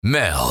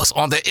Mel's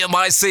on the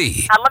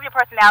MIC. I love your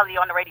personality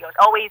on the radio. It's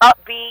always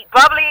upbeat,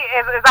 bubbly,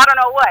 is I don't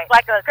know what.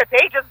 Like a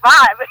contagious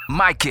vibe.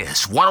 My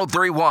Kiss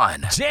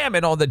 1031.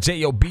 Jamming on the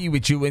JOB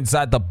with you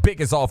inside the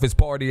biggest office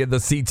party in the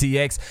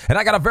CTX. And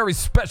I got a very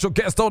special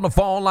guest on the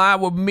phone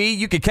line with me.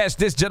 You can catch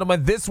this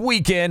gentleman this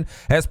weekend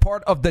as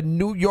part of the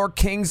New York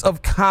Kings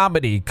of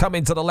Comedy.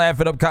 Coming to the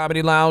Laugh It Up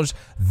Comedy Lounge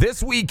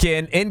this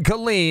weekend in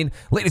Killeen.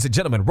 Ladies and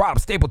gentlemen, Rob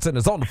Stapleton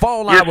is on the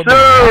phone line with me.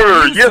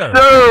 Yes,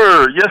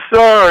 sir.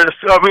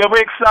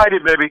 We're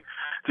excited, baby.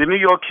 The New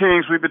York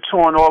Kings, we've been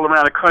touring all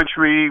around the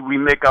country. We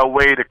make our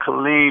way to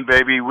Killeen,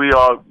 baby. We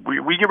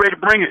get ready to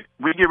bring it.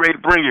 We're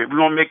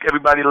going to make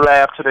everybody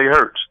laugh till they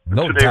hurt.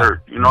 No doubt.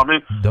 You know what I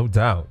mean? No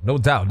doubt.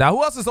 Now,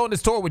 who else is on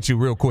this tour with you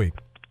real quick?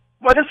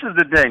 Well, this is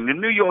the thing. The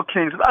New York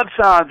Kings, a lot of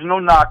times, no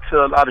knock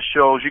to a lot of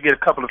shows. You get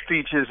a couple of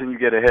features and you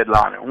get a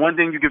headliner. One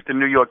thing you get the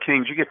New York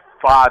Kings, you get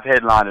 5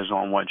 headliners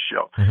on one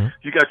show. Mm-hmm.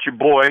 You got your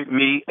boy,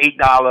 me,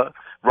 $8,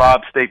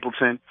 Rob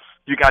Stapleton.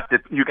 You got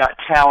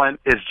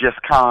talent, it's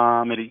just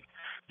comedy.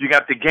 You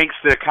got the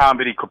gangster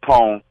comedy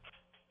Capone.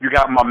 You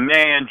got my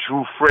man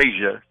Drew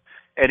Frazier,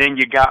 and then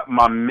you got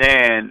my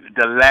man,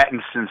 the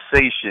Latin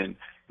sensation,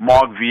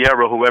 Mark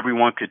Vieira, who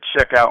everyone could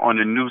check out on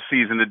the new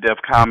season of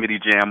Def Comedy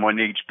Jam on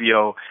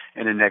HBO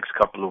in the next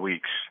couple of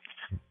weeks.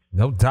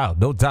 No doubt.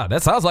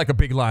 That sounds like a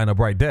big lineup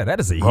right there. That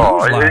is a huge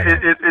lineup.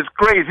 It's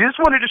crazy. It's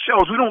one of the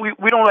shows.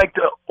 We don't like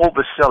to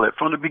oversell it.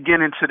 From the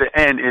beginning to the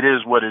end, it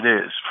is what it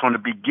is. From the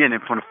beginning,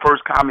 from the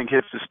first comic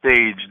hits the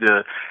stage,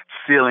 the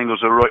ceiling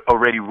was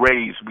already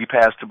raised. We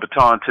pass the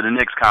baton to the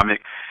next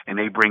comic, and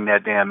they bring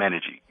that damn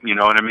energy. You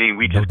know what I mean?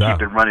 We just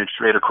keep it running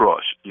straight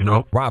across. You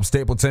know? Rob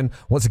Stapleton,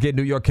 once again,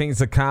 New York Kings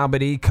of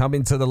Comedy,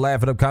 coming to the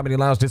Laugh It Up Comedy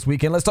Lounge this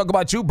weekend. Let's talk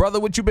about you, brother.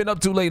 What you been up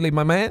to lately,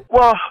 my man?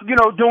 Well,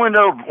 doing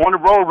on the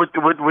road with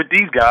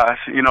these guys,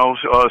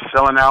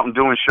 selling out and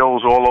doing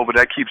shows all over.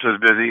 That keeps us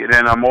busy. And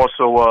then I'm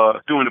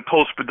also doing the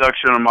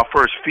post-production of my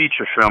first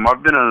feature film.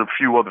 I've been in a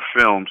few other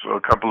films, a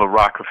couple of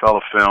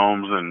Rockefeller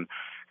films and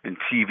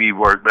TV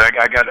work. But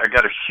I got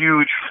a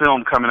huge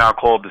film coming out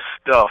called The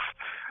Stuff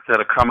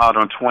that'll come out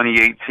on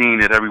 2018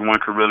 that everyone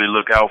could really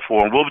look out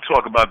for. And we'll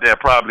talk about that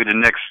probably the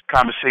next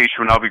conversation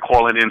when I'll be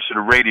calling into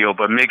the radio.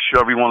 But make sure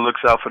everyone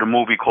looks out for the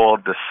movie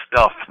called The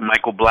Stuff.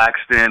 Michael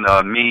Blackston,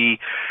 me,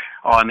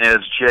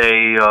 Arnez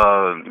J.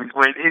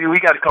 We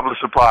got a couple of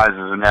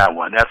surprises in that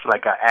one. That's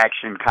like an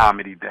action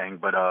comedy thing,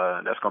 but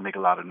that's going to make a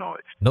lot of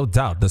noise. No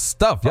doubt. The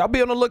Stuff. Y'all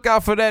be on the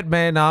lookout for that,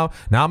 man. Now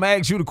I'm going to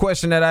ask you the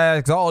question that I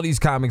ask all these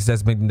comics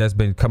that's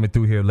been coming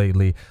through here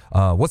lately.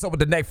 What's up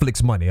with the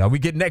Netflix money? Are we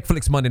getting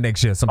Netflix money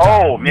next year sometime?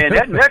 Oh, man,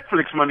 that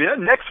Netflix money is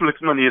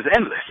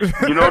endless.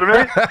 You know what I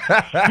mean?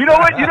 You know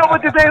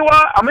what the day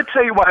why? I'm going to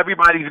tell you why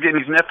everybody's getting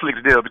these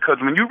Netflix deals,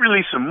 because when you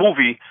release a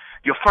movie,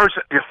 your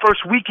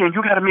first weekend,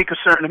 you got to make a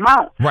certain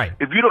amount. Right.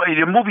 If you don't,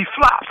 your movie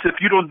flops. If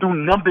you don't do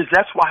numbers,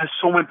 that's why it's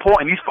so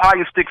important. These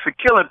fire sticks are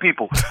killing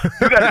people.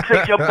 You got to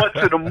take your butt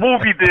to the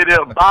movie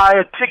theater, buy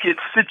a ticket,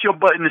 sit your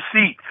butt in the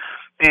seat,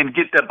 and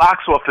get the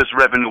box office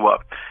revenue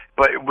up.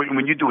 But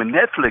when you do a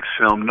Netflix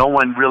film, no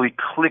one really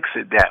clicks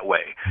it that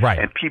way. Right.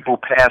 And people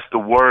pass the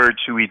word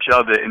to each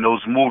other in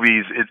those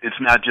movies.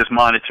 It's not just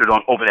monitored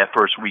over that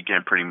first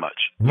weekend, pretty much.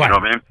 Right. You know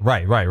what I mean?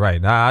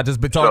 Right. Nah, I just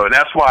been talking. So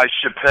that's why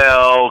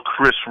Chappelle,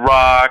 Chris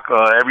Rock,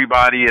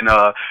 everybody, and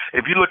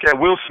if you look at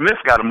Will Smith,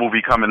 got a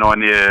movie coming on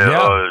there,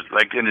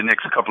 like in the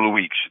next couple of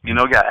weeks.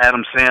 Got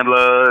Adam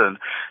Sandler, and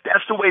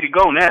that's the way to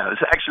go now.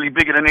 It's actually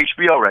bigger than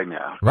HBO right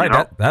now.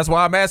 Right. That's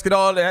why I'm asking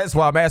That's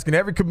why I'm asking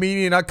every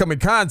comedian I come in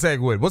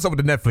contact with. What's up with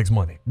the Netflix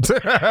money?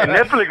 And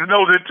Netflix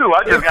knows it too.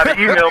 I just got an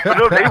email for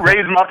them. They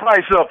raised my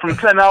price up from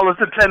 $10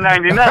 to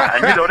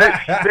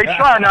 $10.99. They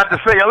try not to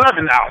say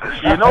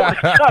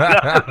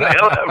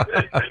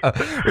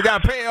 $11. We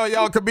gotta pay all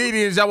y'all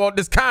comedians. Y'all want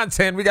this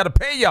content? We gotta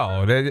pay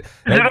y'all. You know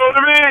what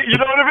I mean?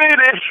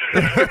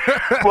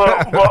 Well,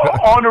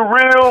 on the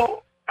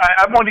real,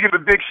 I want to give a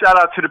big shout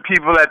out to the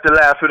people at the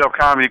Laugh It Up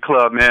Comedy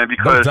Club, man,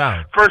 because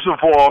first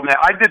of all, man,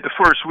 I did the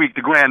first week,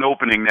 the grand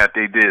opening that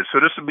they did. So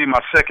this will be my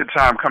second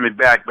time coming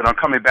back, but I'm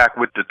coming back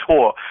with the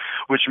tour,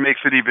 which makes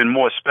it even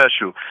more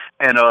special.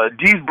 And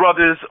these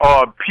brothers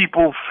are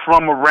people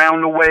from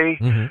around the way,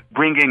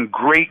 bringing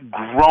great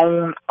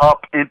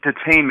grown-up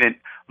entertainment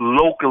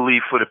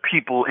locally for the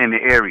people in the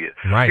area.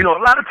 Right. A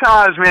lot of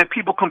times, man,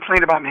 people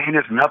complain about, man,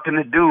 there's nothing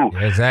to do.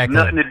 Exactly.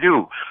 Nothing to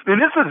do.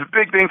 And this is a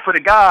big thing for the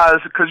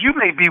guys, because you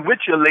may be with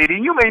your lady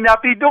and you may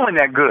not be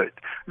doing that good.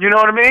 You know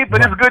what I mean?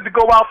 But It's good to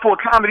go out for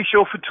a comedy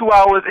show for 2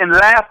 hours and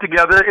laugh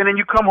together, and then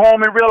you come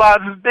home and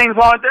realize things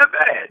aren't that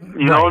bad.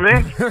 You know what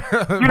I mean?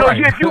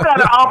 If you got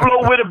an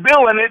envelope with a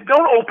bill in it,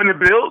 don't open the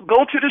bill.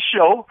 Go to the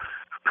show.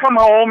 Come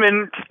home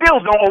and still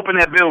don't open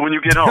that bill when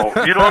you get home.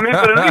 You know what I mean?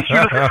 But at least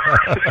you...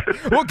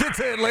 We'll get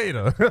to it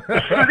later.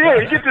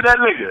 Yeah, get to that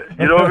later.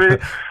 You know what I mean?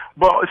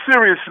 But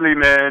seriously,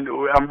 man,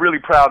 I'm really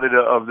proud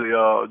of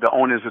the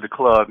owners of the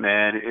club,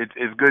 man.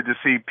 It's good to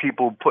see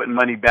people putting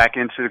money back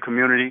into the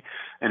community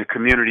and the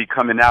community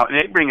coming out. And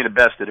they bringing the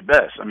best of the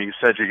best. I mean,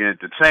 Cedric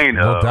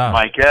Entertainer, No doubt.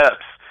 Mike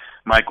Epps,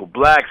 Michael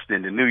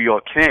Blackston, the New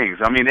York Kings.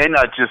 I mean, they're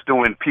not just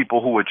doing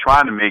people who are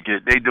trying to make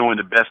it. They're doing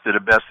the best of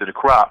the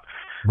crop.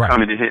 Right.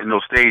 Coming and hitting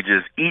those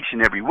stages each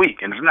and every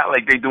week. And it's not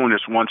like they're doing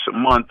this once a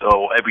month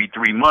or every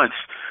 3 months.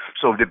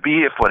 So to be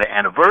here for the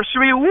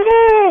anniversary,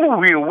 woo,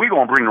 we're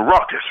going to bring the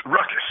ruckus.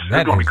 It's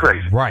going to be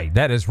crazy. Right,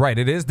 that is right.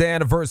 It is the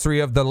anniversary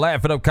of the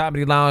Laugh It Up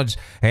Comedy Lounge.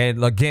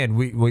 And again,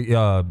 we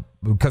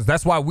because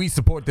that's why we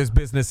support this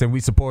business and we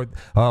support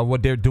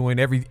what they're doing.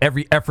 Every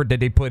effort that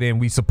they put in,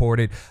 we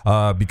support it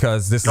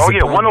because this is. Oh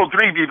yeah,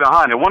 103 be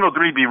behind it.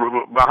 103 be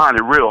behind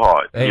it real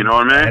hard. You know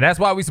what I mean? And that's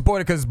why we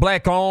support it because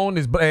black owned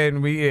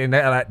and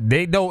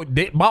they know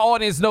my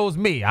audience knows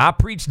me. I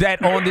preach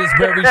that on this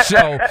very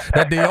show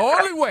that the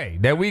only way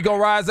that we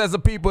gonna rise as a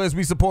people is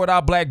we support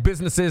our black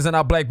businesses and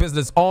our black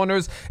business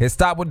owners and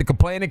stop with the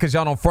complaining because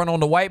y'all don't front on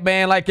the white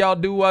man like y'all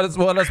do us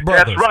brothers.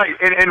 That's right.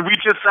 And we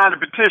just signed a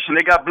petition.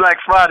 They got Black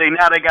Friday.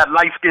 Now they got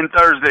Light Skin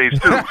Thursdays,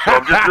 too. So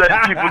I'm just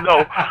letting people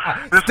know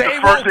this Stay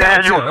is the first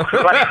annual.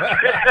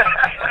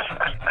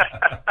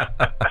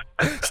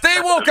 Stay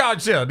woke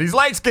out here. These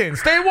light skins.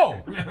 Stay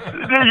woke.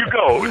 There you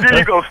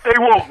go. Stay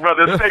woke,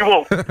 brother. Stay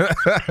woke.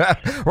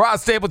 Rob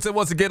Stapleton,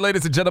 once again,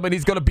 ladies and gentlemen,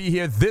 he's going to be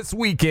here this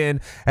weekend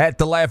at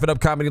the Laugh It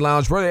Up Comedy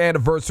Lounge. Where the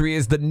anniversary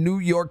is the New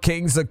York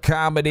Kings of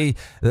Comedy.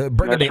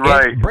 Bringing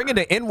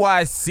the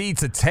NYC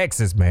to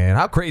Texas, man.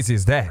 How crazy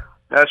is that?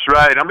 That's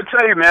right. I'm going to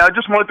tell you, man, I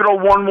just want to throw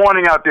one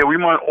warning out there. We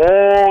want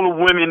all the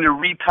women to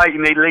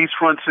retighten their lace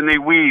fronts and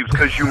their weaves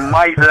because you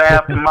might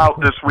laugh them out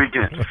this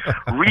weekend.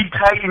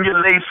 Retighten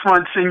your lace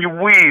fronts and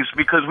your weaves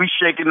because we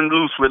shaking them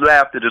loose with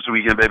laughter this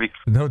weekend, baby.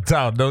 No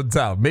doubt, no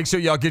doubt. Make sure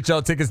y'all get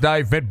y'all tickets now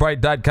at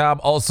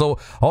Eventbrite.com. Also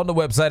on the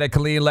website at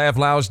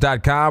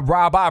KhalilLaughLounge.com.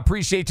 Rob, I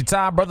appreciate your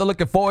time, brother.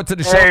 Looking forward to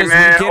the show this weekend.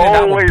 And always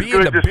I will be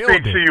good in the to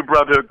building. speak to you,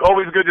 brother.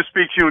 Always good to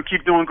speak to you and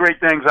keep doing great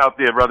things out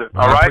there, brother.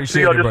 All right? See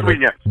you this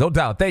weekend. No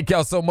doubt. Thank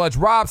y'all so much.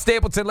 Rob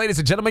Stapleton, ladies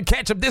and gentlemen,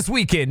 catch him this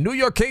weekend. New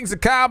York Kings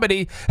of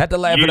Comedy at the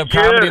Laugh It Up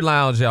Comedy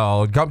Lounge,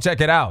 y'all. Come check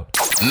it out.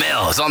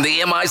 Mel's on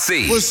the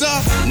MIC. What's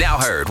up? Now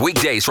heard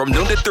weekdays from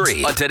noon to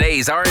 3 on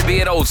today's R&B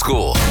and Old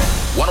School.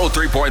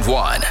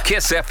 103.1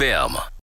 KISS FM.